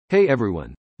Hey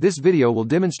everyone. This video will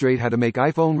demonstrate how to make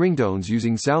iPhone ringtones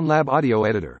using SoundLab Audio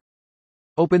Editor.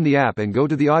 Open the app and go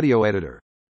to the audio editor.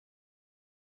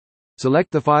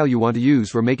 Select the file you want to use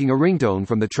for making a ringtone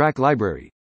from the track library.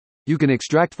 You can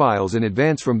extract files in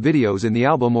advance from videos in the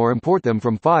album or import them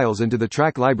from files into the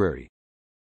track library.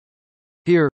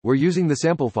 Here, we're using the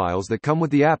sample files that come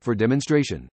with the app for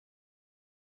demonstration.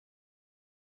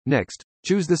 Next,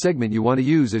 choose the segment you want to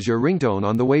use as your ringtone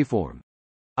on the waveform.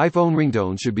 iPhone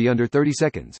ringtones should be under 30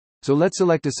 seconds, so let's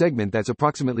select a segment that's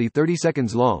approximately 30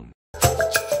 seconds long.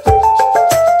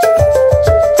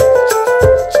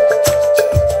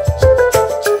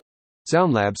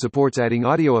 SoundLab supports adding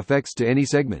audio effects to any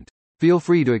segment. Feel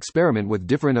free to experiment with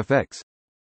different effects.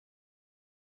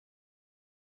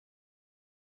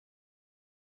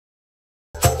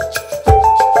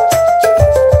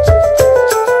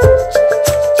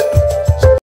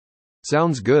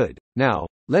 Sounds good. Now,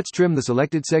 let's trim the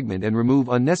selected segment and remove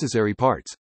unnecessary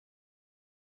parts.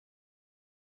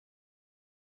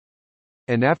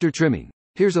 And after trimming,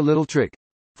 here's a little trick.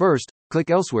 First, click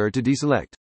elsewhere to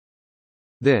deselect.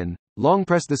 Then, long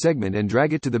press the segment and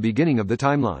drag it to the beginning of the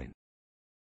timeline.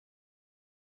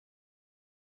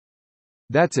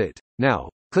 That's it. Now,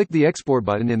 click the export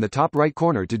button in the top right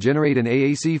corner to generate an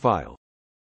AAC file.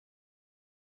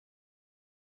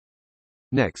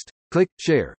 Next, click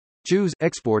Share. Choose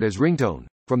Export as Ringtone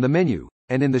from the menu,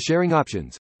 and in the sharing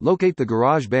options, locate the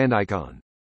GarageBand icon.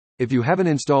 If you haven't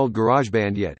installed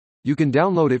GarageBand yet, you can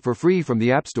download it for free from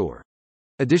the App Store.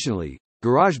 Additionally,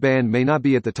 GarageBand may not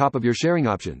be at the top of your sharing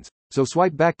options, so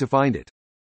swipe back to find it.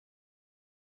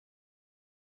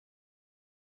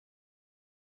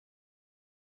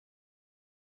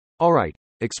 Alright,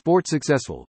 export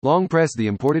successful. Long press the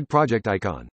imported project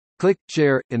icon. Click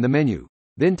Share in the menu.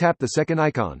 Then tap the second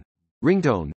icon,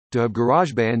 Ringtone, to have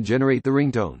GarageBand generate the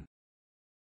ringtone.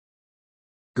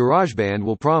 GarageBand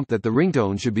will prompt that the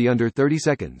ringtone should be under 30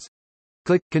 seconds.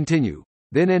 Click Continue.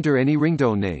 Then enter any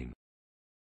ringtone name.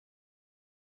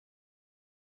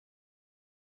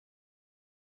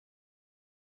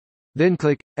 Then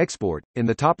click Export in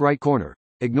the top right corner.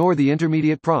 Ignore the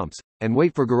intermediate prompts, and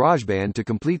wait for GarageBand to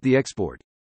complete the export.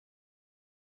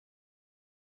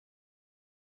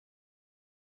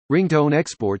 Ringtone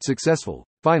export successful.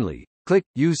 Finally, click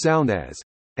Use Sound As,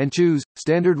 and choose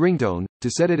Standard Ringtone to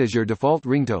set it as your default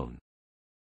ringtone.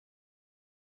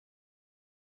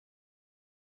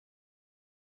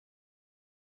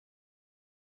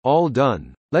 All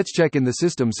done. Let's check in the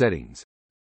system settings.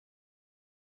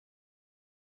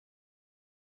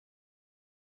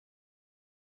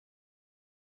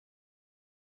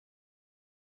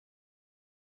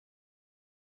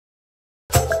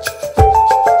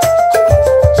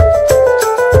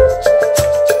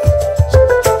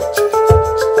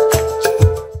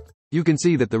 You can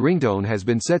see that the ringtone has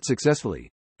been set successfully.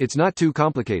 It's not too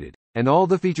complicated, and all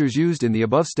the features used in the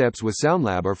above steps with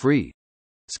SoundLab are free.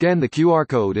 Scan the QR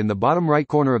code in the bottom right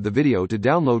corner of the video to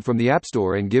download from the App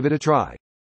Store and give it a try.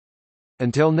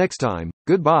 Until next time,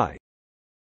 goodbye.